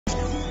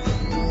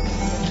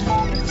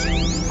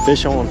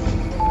Fish on.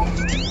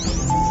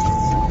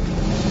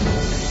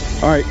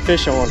 All right,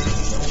 fish on.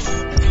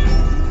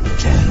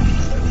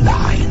 10,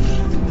 9,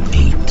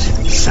 8,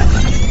 7,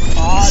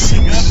 Oh, it's a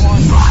good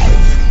one. 5,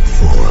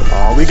 4,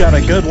 Oh, we got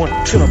a good one.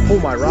 It's gonna pull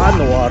my rod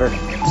in the water.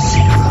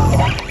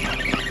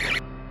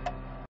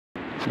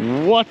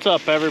 0. What's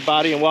up,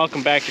 everybody, and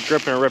welcome back to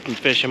Gripping and Ripping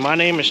Fishing. My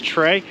name is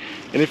Trey,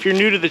 and if you're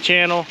new to the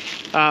channel,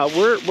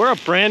 we're a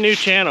brand new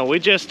channel. We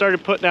just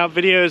started putting out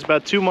videos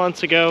about 2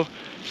 months ago.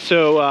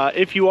 So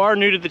if you are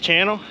new to the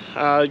channel,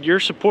 your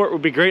support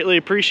would be greatly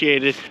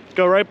appreciated.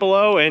 Go right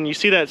below and you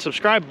see that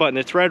subscribe button.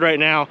 It's red right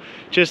now.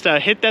 Just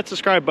hit that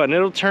subscribe button.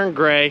 It'll turn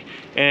gray,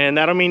 and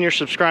that'll mean you're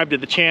subscribed to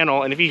the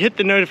channel. And if you hit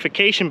the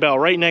notification bell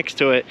right next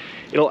to it,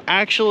 it'll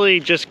actually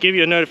just give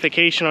you a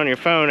notification on your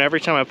phone every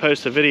time I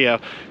post a video.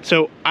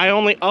 So I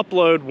only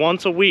upload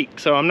once a week,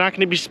 so I'm not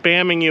going to be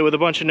spamming you with a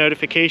bunch of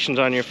notifications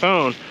on your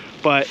phone,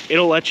 but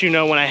it'll let you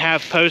know when I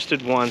have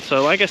posted one.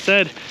 So like I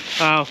said,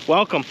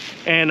 welcome.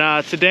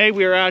 And today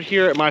we are out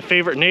here at my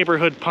favorite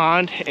neighborhood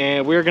pond,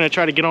 and we're gonna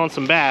try to get on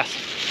some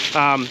bass.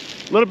 A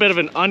little bit of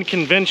an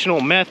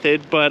unconventional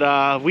method,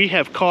 but we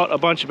have caught a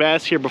bunch of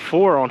bass here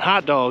before on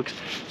hot dogs.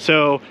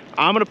 So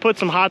I'm gonna put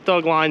some hot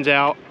dog lines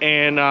out,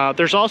 and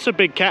there's also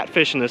big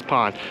catfish in this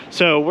pond.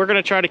 So we're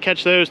gonna try to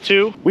catch those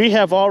too. We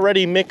have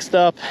already mixed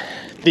up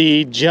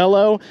the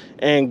Jello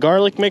and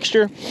garlic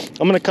mixture.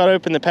 I'm gonna cut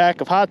open the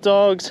pack of hot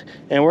dogs,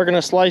 and we're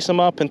gonna slice them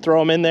up and throw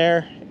them in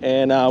there,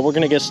 and we're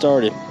gonna get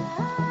started.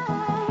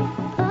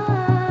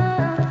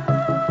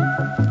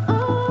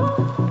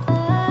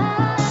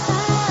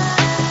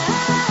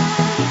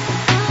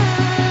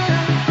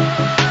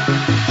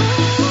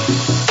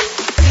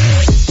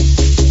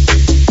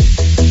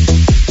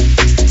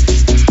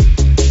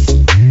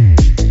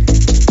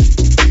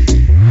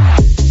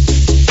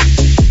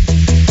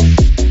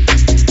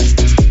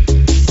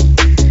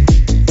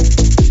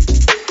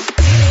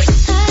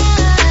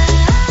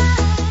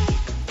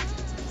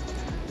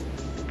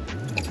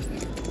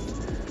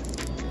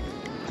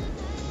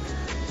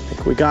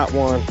 We got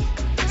one.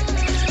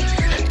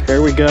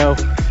 There we go.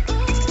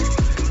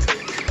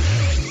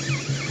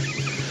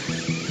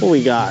 What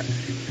we got?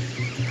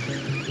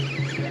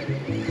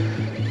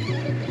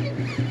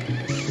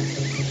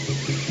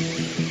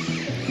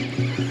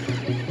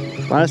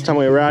 Last time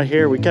we were out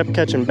here, we kept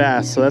catching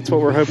bass, so that's what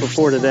we're hoping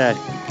for today.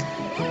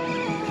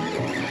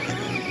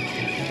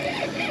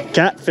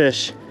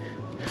 Catfish.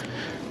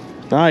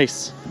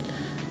 Nice.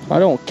 I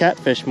don't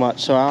catfish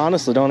much, so I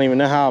honestly don't even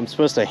know how I'm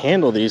supposed to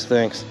handle these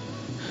things.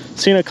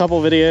 Seen a couple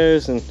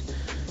videos, and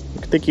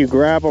I think you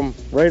grab them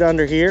right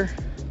under here,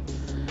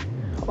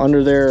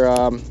 under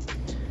their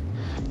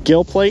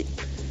gill plate,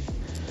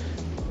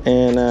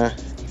 and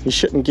you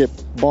shouldn't get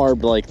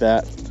barbed like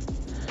that.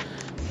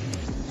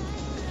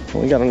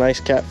 We got a nice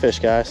catfish,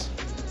 guys.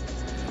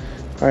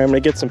 All right, I'm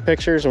gonna get some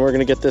pictures, and we're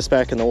gonna get this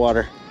back in the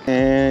water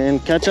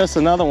and catch us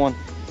another one.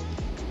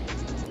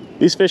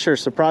 These fish are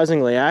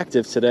surprisingly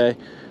active today.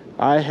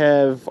 I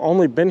have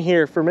only been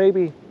here for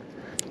maybe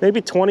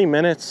 20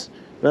 minutes.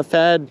 And I've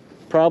had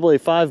probably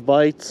 5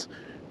 bites.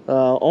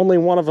 Only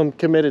one of them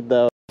committed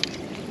though.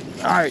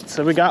 All right,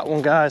 so we got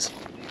one, guys.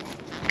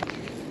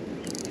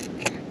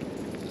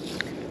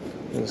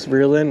 Let's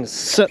reel in,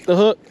 set the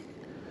hook.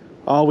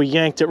 Oh, we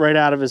yanked it right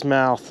out of his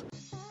mouth.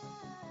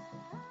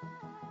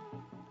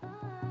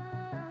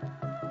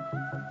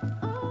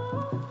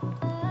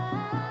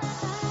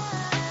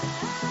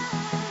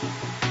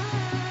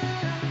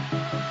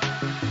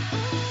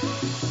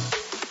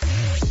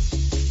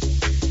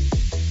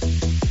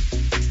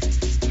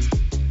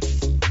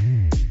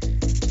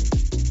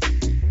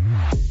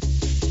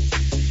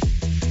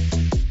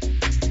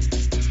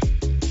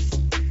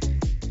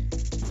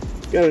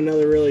 Got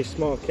another really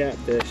small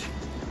catfish.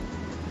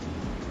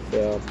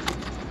 So,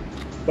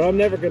 but I'm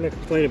never gonna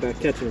complain about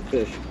catching a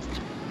fish.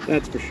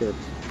 That's for sure.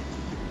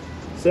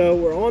 So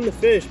we're on the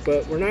fish,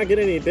 but we're not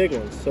getting any big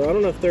ones. So I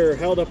don't know if they're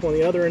held up on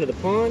the other end of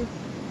the pond,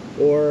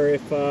 or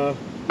if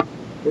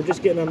we're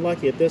just getting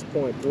unlucky at this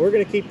point. But we're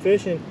gonna keep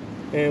fishing,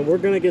 and we're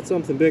gonna get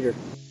something bigger.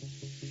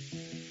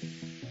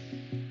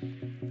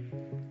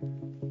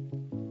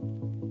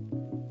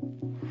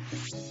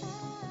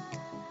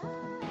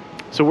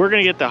 So we're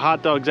gonna get the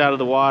hot dogs out of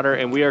the water,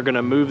 and we are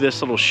gonna move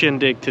this little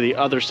shindig to the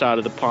other side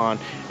of the pond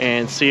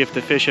and see if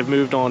the fish have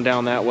moved on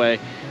down that way.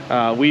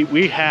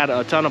 We had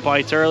a ton of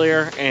bites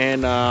earlier,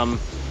 and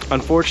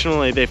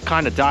unfortunately they've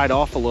kind of died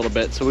off a little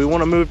bit. So we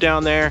wanna move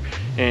down there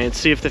and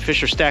see if the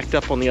fish are stacked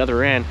up on the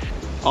other end.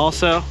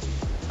 Also,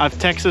 I've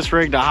Texas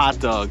rigged a hot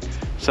dog.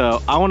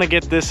 So I wanna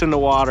get this in the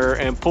water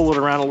and pull it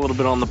around a little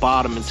bit on the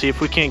bottom and see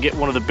if we can't get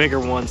one of the bigger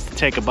ones to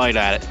take a bite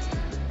at it.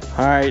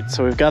 All right,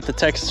 so we've got the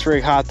Texas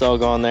rig hot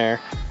dog on there,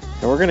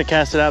 and we're gonna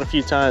cast it out a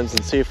few times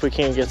and see if we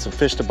can't get some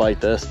fish to bite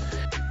this.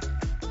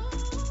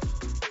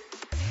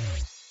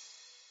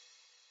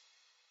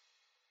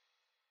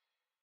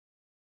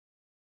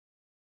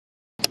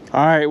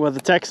 All right, well,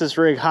 the Texas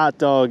rig hot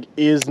dog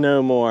is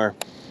no more.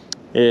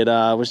 It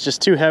was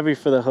just too heavy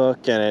for the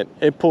hook, and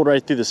it pulled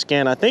right through the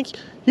skin. I think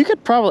You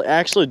could probably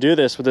actually do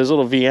this with those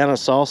little Vienna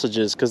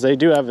sausages because they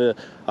do have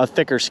a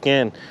thicker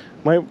skin.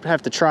 Might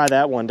have to try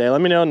that one day.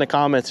 Let me know in the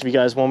comments if you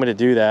guys want me to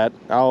do that.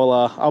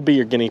 I'll be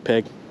your guinea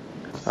pig.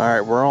 All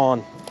right, we're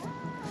on.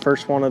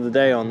 First one of the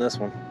day on this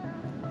one.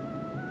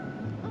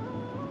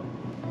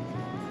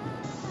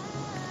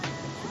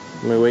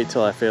 Let me wait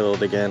till I feel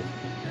it again.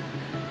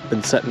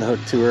 Been setting the hook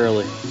too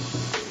early.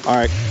 All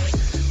right,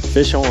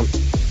 fish on.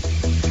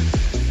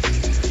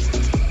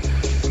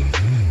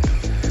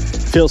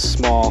 Feels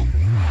small.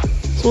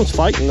 This one's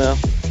fighting though,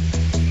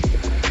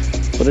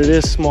 but it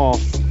is small.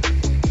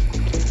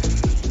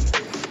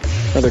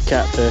 Another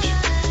catfish.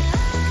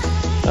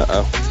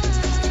 Uh-oh.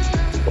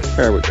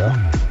 There we go.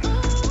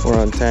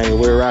 We're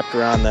untangled. We were wrapped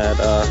around that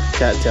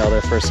cattail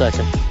there for a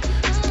second.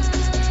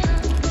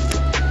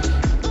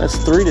 That's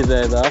 3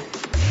 today though.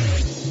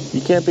 You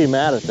can't be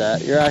mad at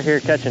that. You're out here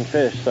catching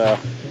fish, so.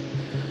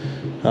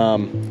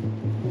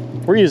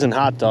 We're using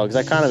hot dogs.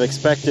 I kind of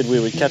expected we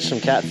would catch some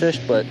catfish,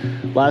 but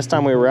last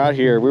time we were out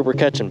here, we were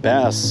catching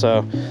bass.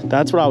 So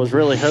that's what I was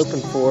really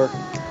hoping for.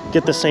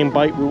 Get the same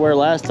bite we were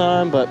last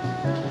time, but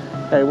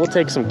hey, we'll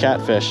take some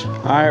catfish.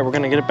 All right, we're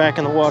gonna get it back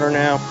in the water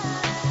now.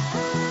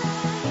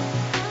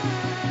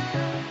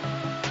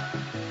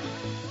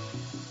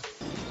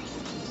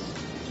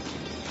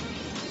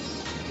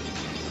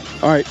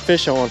 All right,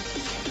 fish on.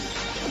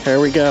 Here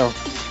we go.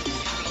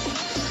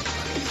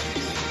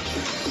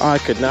 I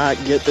could not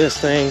get this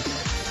thing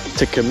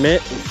to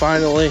commit, and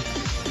finally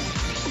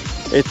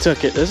it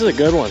took it. This is a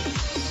good one.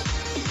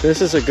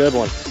 This is a good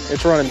one.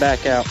 It's running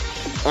back out.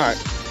 All right,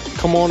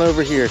 come on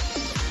over here.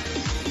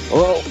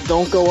 Oh,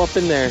 don't go up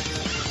in there.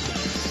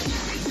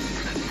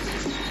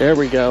 There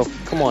we go.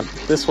 Come on,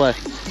 this way.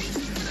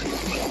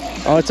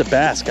 Oh, it's a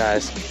bass,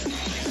 guys.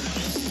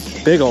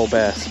 Big old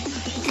bass.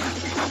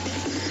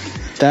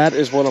 That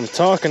is what I'm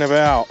talking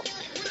about.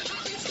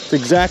 It's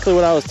exactly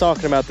what I was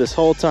talking about this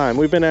whole time.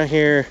 We've been out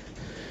here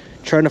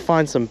trying to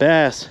find some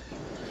bass.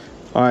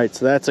 All right,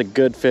 so that's a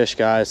good fish,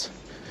 guys.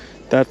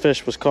 That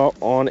fish was caught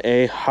on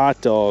a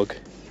hot dog.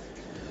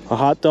 A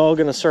hot dog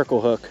and a circle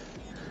hook.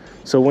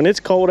 So when it's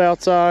cold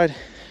outside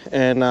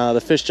and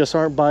the fish just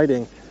aren't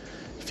biting,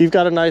 if you've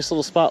got a nice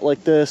little spot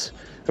like this,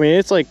 I mean,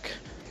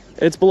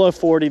 it's below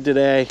 40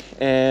 today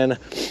and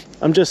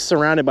I'm just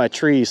surrounded by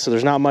trees, so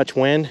there's not much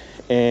wind,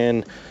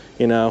 and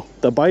you know,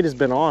 the bite has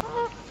been on.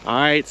 All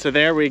right, so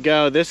there we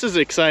go. This is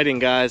exciting,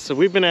 guys. So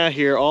we've been out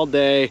here all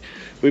day.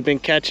 We've been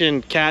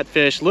catching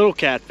catfish, little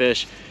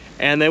catfish,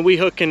 and then we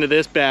hook into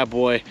this bad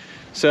boy.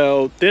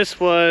 So this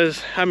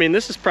was, I mean,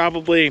 this is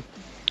probably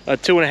a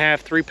 2.5,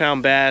 3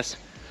 pound bass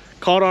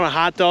caught on a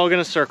hot dog and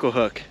a circle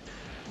hook.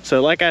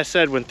 So like I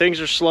said, when things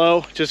are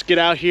slow, just get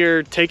out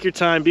here, take your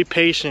time, be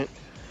patient,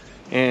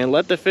 and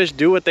let the fish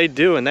do what they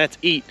do, and that's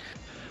eat.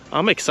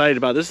 I'm excited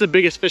about it. This is the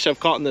biggest fish I've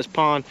caught in this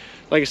pond.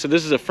 Like I said,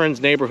 this is a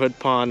friend's neighborhood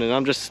pond, and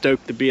I'm just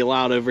stoked to be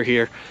allowed over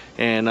here.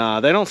 And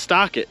they don't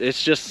stock it.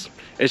 It's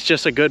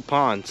just a good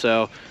pond.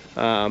 So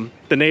the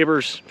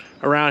neighbors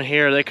around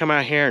here, they come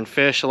out here and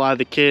fish, a lot of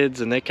the kids,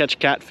 and they catch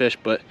catfish,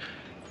 but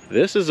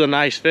this is a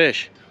nice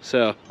fish.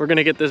 So we're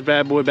gonna get this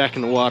bad boy back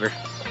in the water.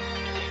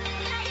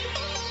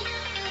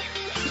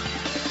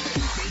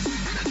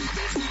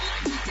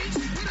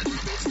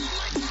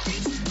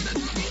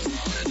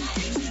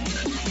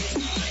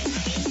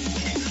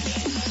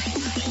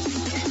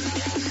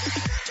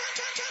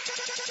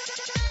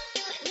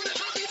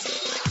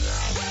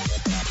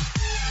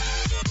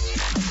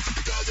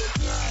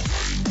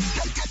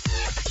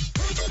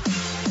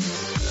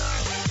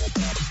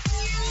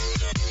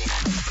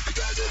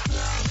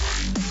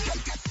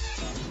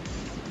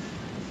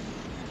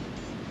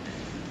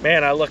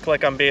 Man, I look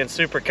like I'm being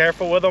super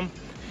careful with them.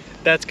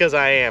 That's because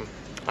I am.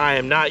 I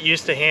am not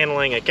used to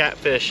handling a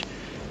catfish,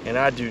 and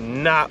I do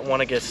not want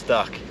to get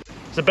stuck.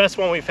 It's the best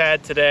one we've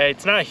had today.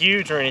 It's not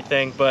huge or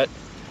anything, but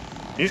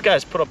these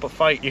guys put up a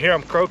fight. You hear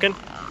them croaking?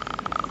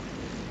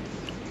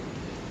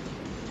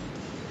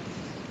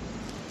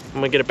 I'm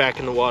gonna get it back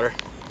in the water.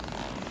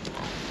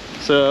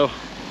 So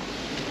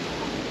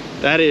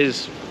that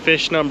is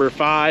fish number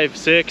 5,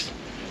 6.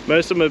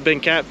 Most of them have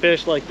been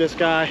catfish like this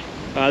guy.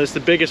 This is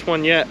the biggest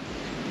one yet.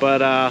 But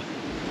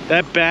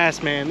that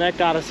bass, man, that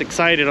got us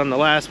excited on the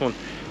last one.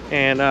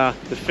 And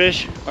the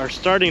fish are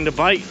starting to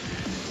bite.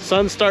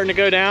 Sun's starting to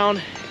go down,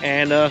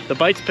 and the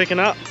bite's picking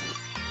up.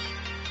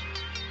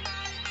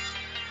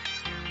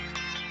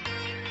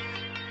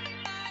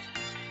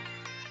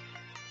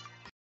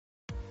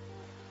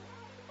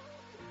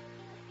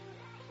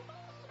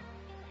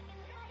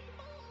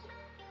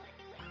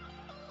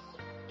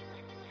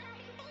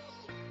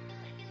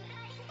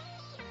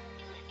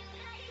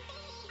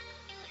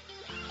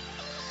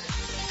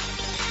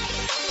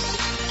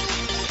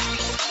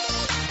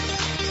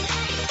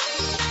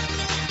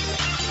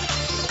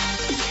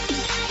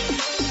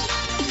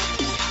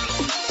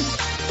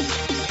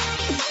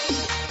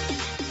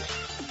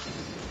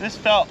 This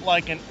felt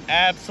like an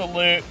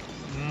absolute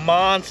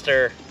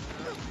monster,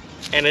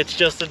 and it's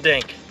just a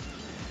dink.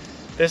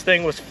 This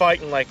thing was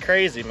fighting like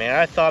crazy, man.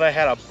 I thought I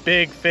had a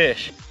big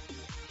fish.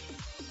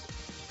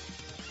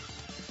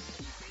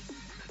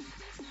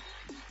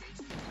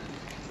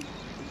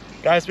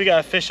 Guys, we got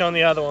a fish on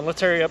the other one.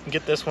 Let's hurry up and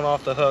get this one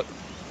off the hook.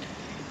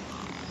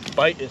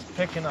 Bite is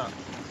picking up.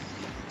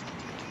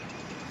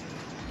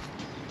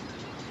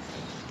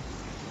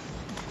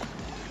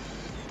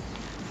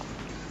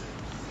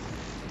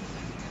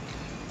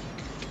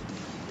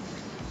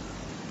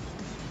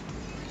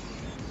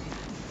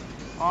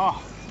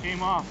 Oh,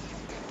 came off.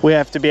 We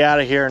have to be out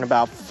of here in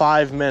about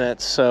 5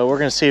 minutes, so we're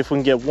gonna see if we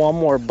can get one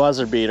more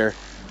buzzer beater,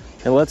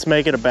 and let's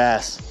make it a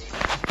bass.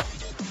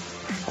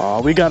 Oh,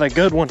 we got a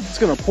good one. It's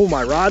gonna pull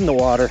my rod in the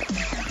water.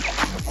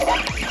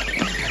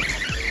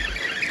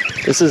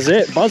 This is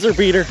it, buzzer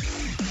beater.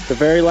 The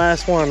very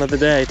last one of the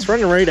day. It's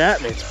running right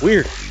at me, it's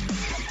weird.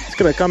 It's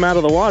gonna come out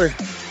of the water.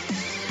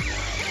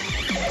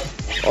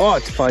 Oh,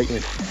 it's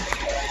fighting.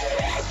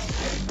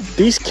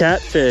 These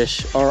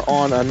catfish are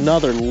on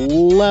another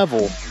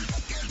level.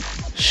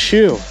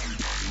 Shoo.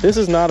 This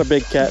is not a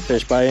big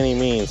catfish by any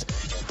means.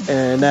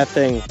 And that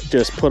thing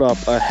just put up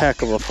a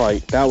heck of a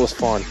fight. That was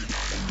fun.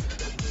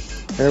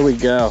 There we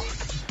go.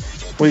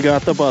 We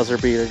got the buzzer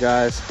beater,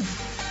 guys.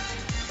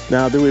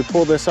 Now, do we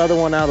pull this other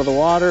one out of the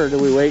water, or do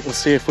we wait and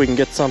see if we can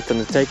get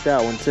something to take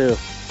that one too?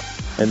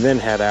 And then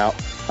head out.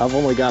 I've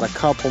only got a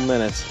couple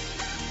minutes.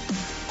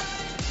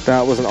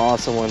 That was an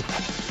awesome one.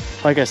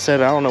 Like I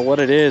said, I don't know what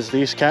it is.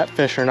 These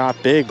catfish are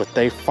not big, but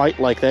they fight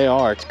like they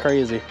are. It's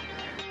crazy.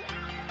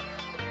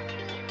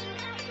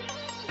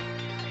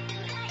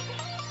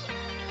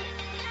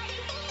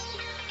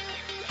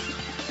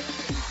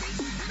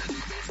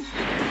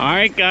 All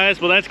right, guys,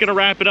 well, that's gonna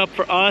wrap it up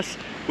for us.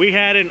 We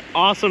had an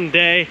awesome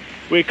day.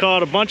 We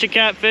caught a bunch of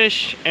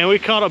catfish and we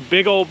caught a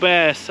big old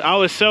bass. I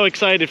was so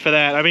excited for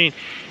that. I mean,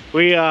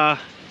 we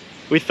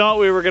thought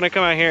we were gonna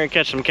come out here and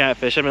catch some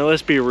catfish. I mean,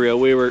 let's be real,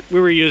 we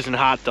were using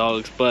hot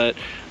dogs, but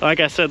like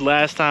I said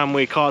last time,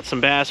 we caught some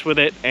bass with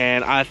it,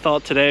 and I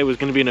thought today was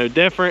gonna be no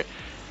different.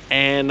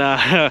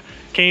 And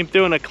came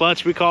through in a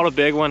clutch. We caught a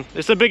big one.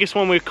 It's the biggest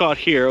one we've caught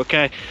here,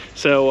 okay?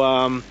 So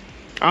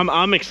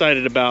I'm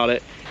excited about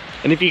it.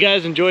 And if you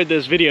guys enjoyed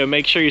this video,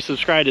 make sure you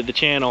subscribe to the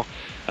channel.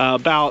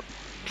 About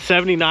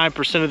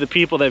 79% of the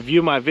people that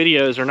view my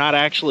videos are not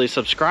actually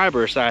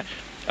subscribers.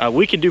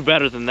 We can do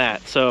better than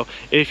that. So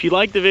if you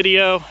like the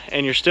video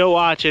and you're still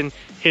watching,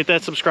 hit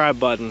that subscribe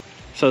button.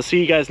 So see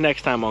you guys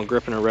next time on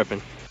Gripping and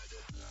Ripping.